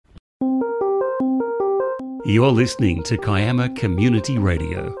You're listening to Kiama Community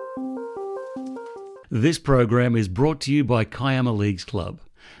Radio. This program is brought to you by Kiama Leagues Club,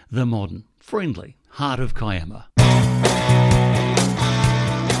 the modern, friendly heart of Kiama.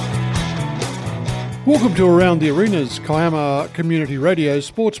 Welcome to Around the Arenas, Kiama Community Radio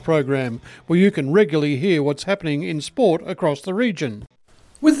sports program, where you can regularly hear what's happening in sport across the region.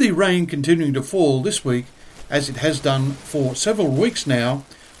 With the rain continuing to fall this week, as it has done for several weeks now,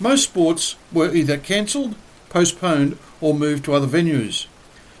 most sports were either cancelled, postponed or moved to other venues.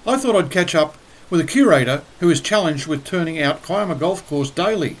 I thought I'd catch up with a curator who is challenged with turning out Kiama Golf Course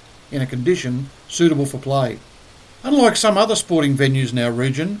daily in a condition suitable for play. Unlike some other sporting venues in our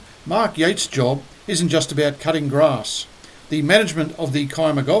region, Mark Yates' job isn't just about cutting grass. The management of the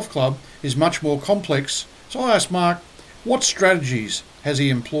Kiama Golf Club is much more complex, so I asked Mark what strategies has he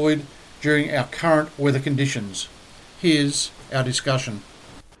employed during our current weather conditions. Here's our discussion.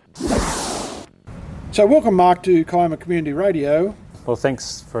 So welcome, Mark, to Kiama Community Radio. Well,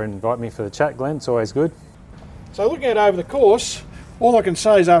 thanks for inviting me for the chat, Glenn. It's always good. So looking at over the course, all I can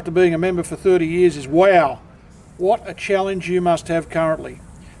say is after being a member for 30 years is, wow, what a challenge you must have currently.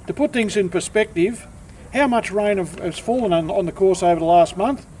 To put things in perspective, how much rain has fallen on the course over the last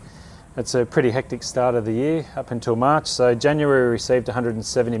month? It's a pretty hectic start of the year up until March. So January we received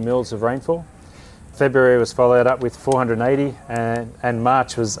 170 mils of rainfall. February was followed up with 480 and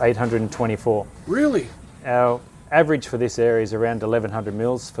March was 824. Really? Our average for this area is around 1100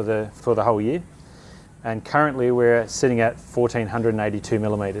 mils for the whole year. And currently we're sitting at 1482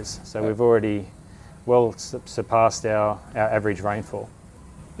 millimetres. So we've already well surpassed our average rainfall.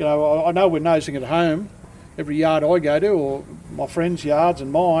 You know, I know we're noticing at home, every yard I go to, or my friends' yards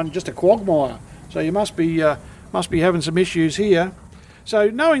and mine, just a quagmire. So you must be having some issues here.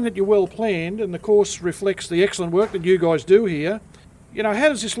 So knowing that you're well planned and the course reflects the excellent work that you guys do here, you know, how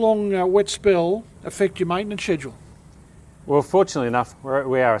does this long wet spell affect your maintenance schedule? Well, fortunately enough,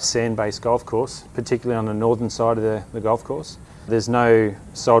 we are a sand-based golf course, particularly on the northern side of the golf course. There's no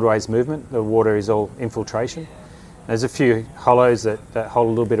sideways movement. The water is all infiltration. There's a few hollows that hold a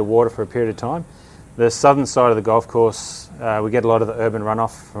little bit of water for a period of time. The southern side of the golf course, we get a lot of the urban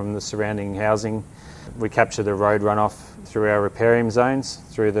runoff from the surrounding housing. We capture the road runoff through our riparium zones,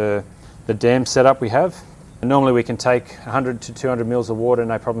 through the dam setup we have. And normally we can take 100 to 200 mils of water,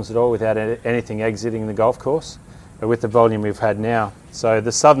 no problems at all, without anything exiting the golf course, but with the volume we've had now. So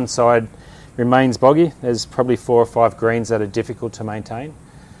the southern side remains boggy. There's probably 4 or 5 greens that are difficult to maintain.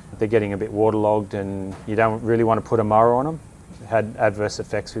 They're getting a bit waterlogged and you don't really want to put a mower on them. It had adverse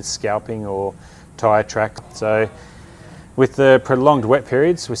effects with scalping or tyre track. So with the prolonged wet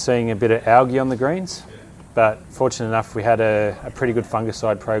periods, we're seeing a bit of algae on the greens, but fortunate enough we had a pretty good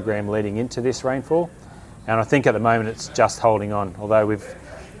fungicide program leading into this rainfall, and I think at the moment it's just holding on, although we've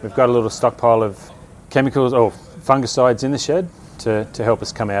got a little stockpile of chemicals or fungicides in the shed to help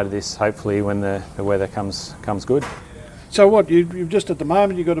us come out of this, hopefully when the weather comes good. So what, you've just at the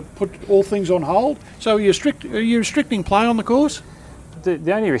moment you've got to put all things on hold? So are you restricting play on the course?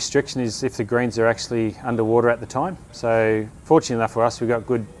 The only restriction is if the greens are actually underwater at the time. So fortunate enough for us, we've got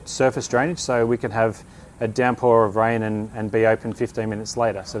good surface drainage, so we can have a downpour of rain and be open 15 minutes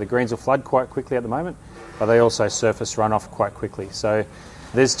later. So the greens will flood quite quickly at the moment, but they also surface run off quite quickly. So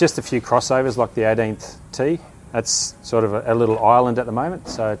there's just a few crossovers like the 18th tee. That's sort of a little island at the moment,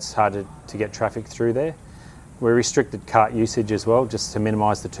 so it's hard to get traffic through there. We restricted cart usage as well, just to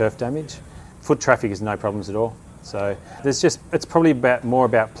minimise the turf damage. Foot traffic is no problems at all. So it's probably more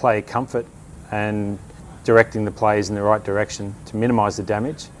about play comfort and directing the plays in the right direction to minimise the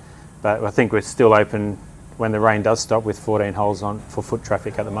damage. But I think we're still open when the rain does stop with 14 holes on for foot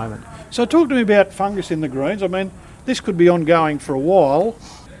traffic at the moment. So talk to me about fungus in the greens. I mean, this could be ongoing for a while.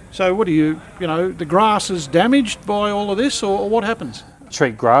 So what do the grass is damaged by all of this, or what happens?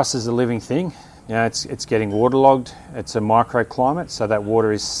 Treat grass as a living thing. You know, it's getting waterlogged. It's a microclimate, so that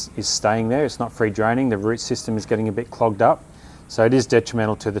water is staying there. It's not free draining. The root system is getting a bit clogged up, so it is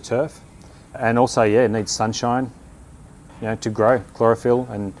detrimental to the turf. And also, it needs sunshine, to grow, chlorophyll,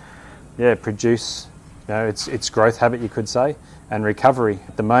 and produce, its growth habit, you could say, and recovery.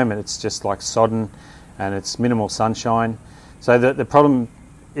 At the moment, it's just like sodden, and it's minimal sunshine. So the problem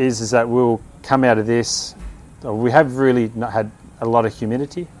is that we'll come out of this. We have really not had a lot of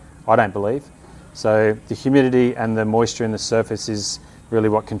humidity, I don't believe. So the humidity and the moisture in the surface is really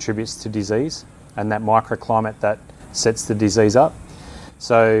what contributes to disease, and that microclimate that sets the disease up.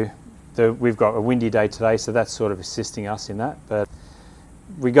 So we've got a windy day today, so that's sort of assisting us in that. But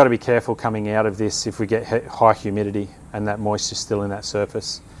we've got to be careful coming out of this if we get high humidity and that moisture still in that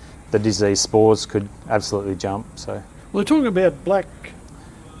surface. The disease spores could absolutely jump. So we're talking about black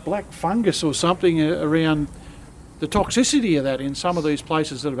black fungus or something around the toxicity of that in some of these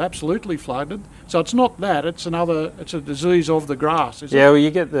places that have absolutely flooded. So it's not that, it's a disease of the grass, is it? Yeah, well, you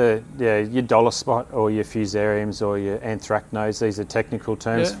get your dollar spot or your fusariums or your anthracnose. These are technical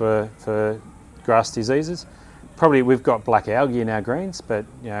terms for grass diseases. Probably we've got black algae in our greens, but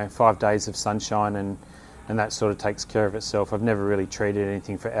 5 days of sunshine and that sort of takes care of itself. I've never really treated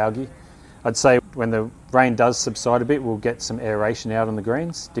anything for algae. I'd say when the rain does subside a bit, we'll get some aeration out on the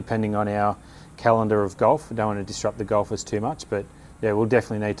greens, depending on our calendar of golf. We don't want to disrupt the golfers too much, but we'll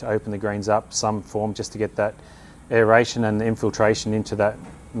definitely need to open the greens up some form just to get that aeration and the infiltration into that,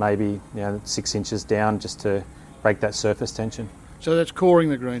 maybe 6 inches down, just to break that surface tension. So that's coring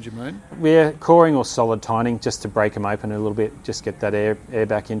the greens, you mean? Yeah, coring or solid tining, just to break them open a little bit, just get that air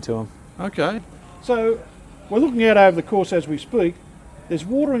back into them. Okay. So we're looking out over the course as we speak. There's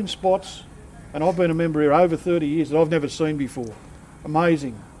water in spots, and I've been a member here over 30 years that I've never seen before.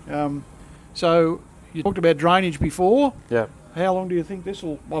 Amazing. So you talked about drainage before. Yeah. How long do you think this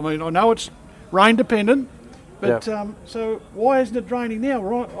will... I mean, I know it's rain dependent, but so why isn't it draining now?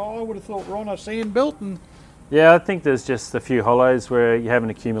 I would have thought we're on a sand belt and... Yeah, I think there's just a few hollows where you have an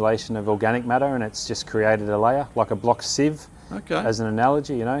accumulation of organic matter and it's just created a layer, like a block sieve, as an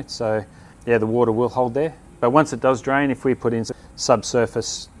analogy, So, the water will hold there. But once it does drain, if we put in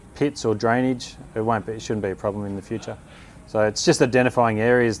subsurface pits or drainage, it shouldn't be a problem in the future. So it's just identifying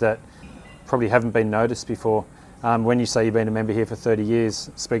areas that probably haven't been noticed before. When you say you've been a member here for 30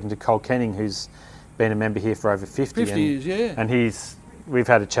 years, speaking to Cole Kenning, who's been a member here for over 50 years, yeah. And we've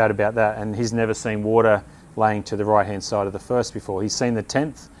had a chat about that, and he's never seen water laying to the right-hand side of the first before. He's seen the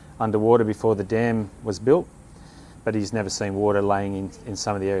 10th underwater before the dam was built, but he's never seen water laying in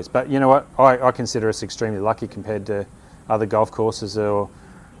some of the areas. But you know what? I consider us extremely lucky compared to other golf courses or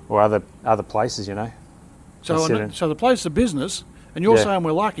other places, So the place of business, and you're saying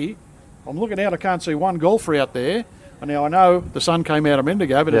we're lucky. I'm looking out, I can't see one golfer out there. And now I know the sun came out a minute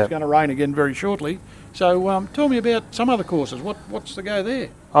ago, but it's going to rain again very shortly. So tell me about some other courses. What's the go there?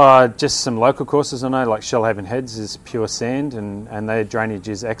 Just some local courses I know, like Shellhaven Heads is pure sand and their drainage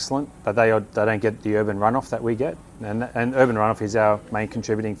is excellent, but they don't get the urban runoff that we get. And urban runoff is our main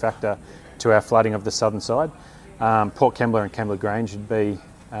contributing factor to our flooding of the southern side. Port Kembla and Kembla Grange would be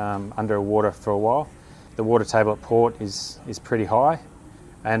under water for a while. The water table at Port is pretty high.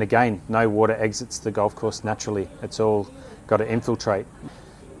 And again, no water exits the golf course naturally. It's all got to infiltrate.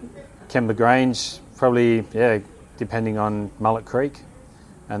 Kembla Grange, probably, depending on Mullet Creek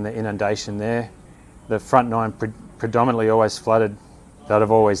and the inundation there. The front nine predominantly always flooded, that I've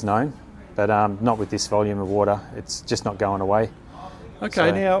always known, but not with this volume of water. It's just not going away.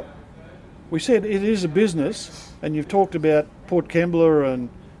 Okay, now, we said it is a business, and you've talked about Port Kembla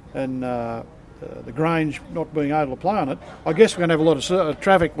and the Grange not being able to play on it. I guess we're going to have a lot of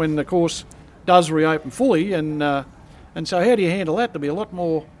traffic when the course does reopen fully, and so how do you handle that? There'll be a lot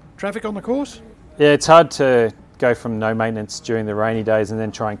more traffic on the course? Yeah, it's hard to go from no maintenance during the rainy days and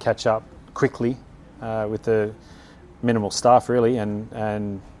then try and catch up quickly with the minimal staff really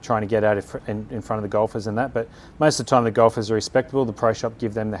and trying to get out in front of the golfers and that. But most of the time the golfers are respectable. The pro shop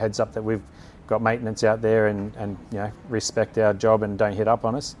give them the heads up that we've got maintenance out there and respect our job and don't hit up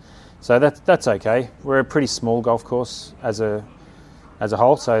on us. So that's okay. We're a pretty small golf course as a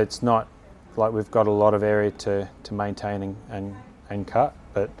whole, so it's not like we've got a lot of area to maintain and cut.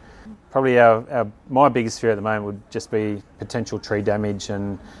 But probably my biggest fear at the moment would just be potential tree damage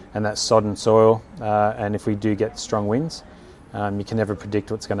and that sodden soil. And if we do get strong winds, you can never predict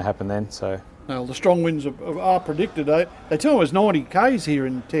what's going to happen then. So. Well, the strong winds are predicted. They tell me it was 90 k's here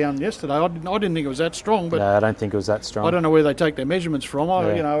in town yesterday. I didn't think it was that strong, but no, I don't think it was that strong. I don't know where they take their measurements from.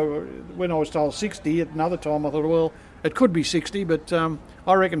 When I was told 60 at another time, I thought, well, it could be 60, but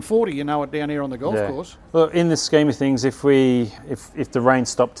I reckon 40. You know it down here on the golf course. Well, in the scheme of things, if the rain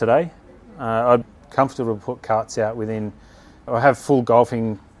stopped today, I'd be comfortable to put carts out or have full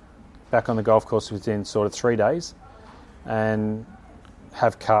golfing back on the golf course within sort of 3 days, and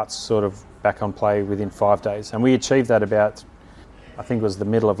have carts sort of back on play within 5 days. And we achieved that about, I think it was the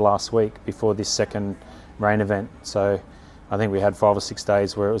middle of last week before this second rain event. So I think we had 5 or 6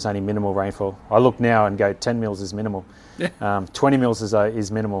 days where it was only minimal rainfall. I look now and go 10 mils is minimal. 20 mils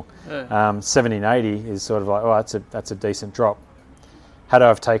is minimal. 70 and 80 is sort of like, that's a decent drop. Had I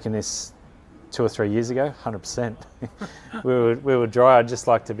have taken this 2 or 3 years ago, 100%. we were dry. I'd just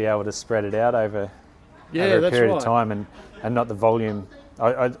like to be able to spread it out over a period of time and not the volume.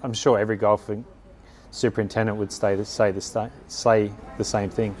 I'm sure every golfing superintendent would say the same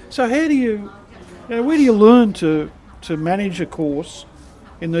thing. So how do you where do you learn to manage a course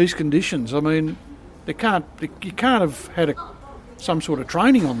in these conditions? I mean, you can't have had some sort of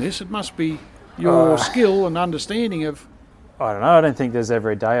training on this. It must be your skill and understanding of... I don't know. I don't think there's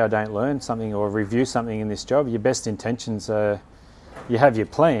ever a day I don't learn something or review something in this job. Your best intentions are, you have your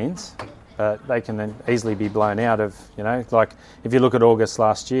plans, but they can then easily be blown out of, like if you look at August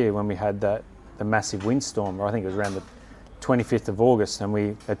last year when we had the massive windstorm, or I think it was around the 25th of August,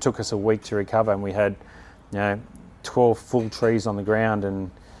 and it took us a week to recover, and we had 12 full trees on the ground,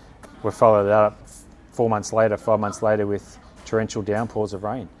 and we followed that up 5 months later with torrential downpours of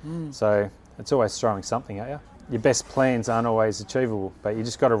rain. So it's always throwing something at you. Your best plans aren't always achievable, but you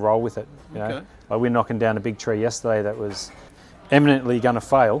just got to roll with it. Like we're knocking down a big tree yesterday that was eminently going to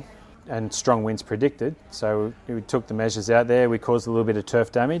fail, and strong winds predicted. So we took the measures out there. We caused a little bit of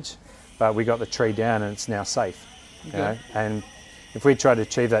turf damage, but we got the tree down and it's now safe. And if we try to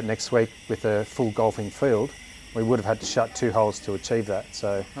achieve that next week with a full golfing field, we would have had to shut 2 holes to achieve that.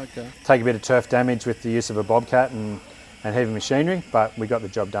 So take a bit of turf damage with the use of a bobcat and heavy machinery, but we got the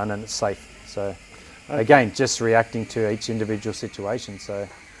job done and it's safe. So again, just reacting to each individual situation. So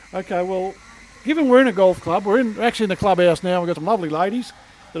well, given we're in a golf club, we're actually in the clubhouse now. We've got some lovely ladies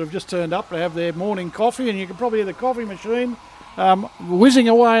that have just turned up to have their morning coffee, and you can probably hear the coffee machine whizzing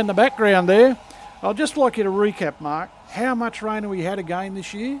away in the background there. I'd just like you to recap, Mark, how much rain have we had again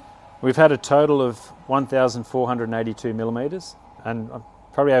this year? We've had a total of 1,482 millimetres, and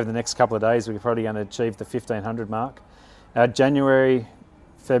probably over the next couple of days we're probably going to achieve the 1,500 mark. Our January,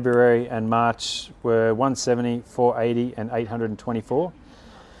 February and March were 170, 480 and 824.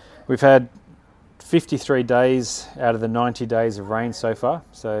 We've had 53 days out of the 90 days of rain so far,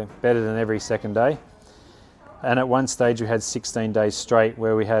 so better than every second day. And at one stage we had 16 days straight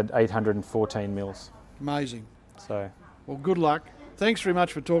where we had 814 mils. Amazing. So, well, good luck. Thanks very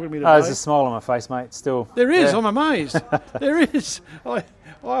much for talking to me today. There's a smile on my face, mate. Still. There is. Yeah. I'm amazed. There is. I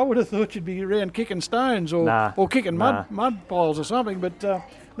would have thought you'd be around kicking stones or kicking mud piles or something, but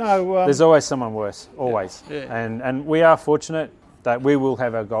no. There's always someone worse. Always. Yeah. And we are fortunate that we will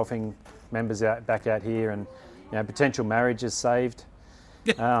have our golfing members back out here, and potential marriages saved.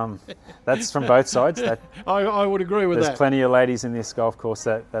 That's from both sides. I would agree with that. There's plenty of ladies in this golf course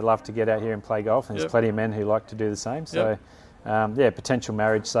that love to get out here and play golf, and there's plenty of men who like to do the same. So, potential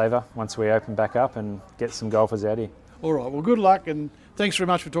marriage saver once we open back up and get some golfers out here. All right, well, good luck, and thanks very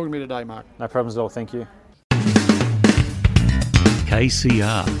much for talking to me today, Mark. No problems at all, thank you.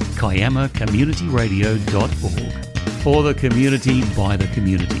 KCR, KiamaCommunityRadio.org. For the community, by the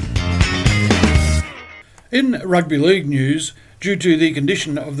community. In rugby league news, due to the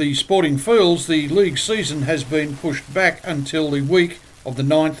condition of the sporting fields, the league season has been pushed back until the week of the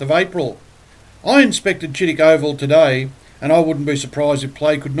 9th of April. I inspected Chittick Oval today, and I wouldn't be surprised if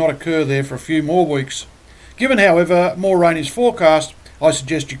play could not occur there for a few more weeks. Given, however, more rain is forecast, I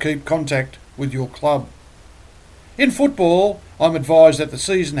suggest you keep contact with your club. In football, I'm advised that the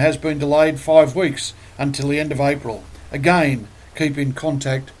season has been delayed 5 weeks until the end of April. Again, keep in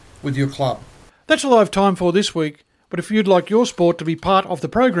contact with your club. That's all I have time for this week, but if you'd like your sport to be part of the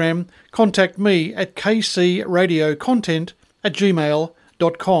program, contact me at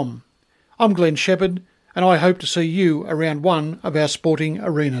kcradiocontent@gmail.com. I'm Glenn Shepherd, and I hope to see you around one of our sporting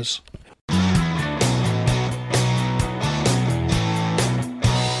arenas.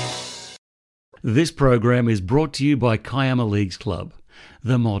 This program is brought to you by Kiama Leagues Club,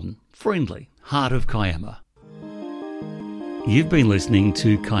 the modern, friendly heart of Kiama. You've been listening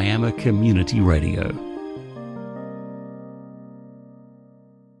to Kiama Community Radio.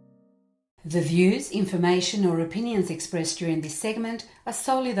 The views, information or opinions expressed during this segment are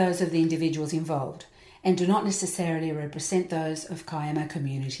solely those of the individuals involved and do not necessarily represent those of Kiama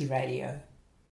Community Radio.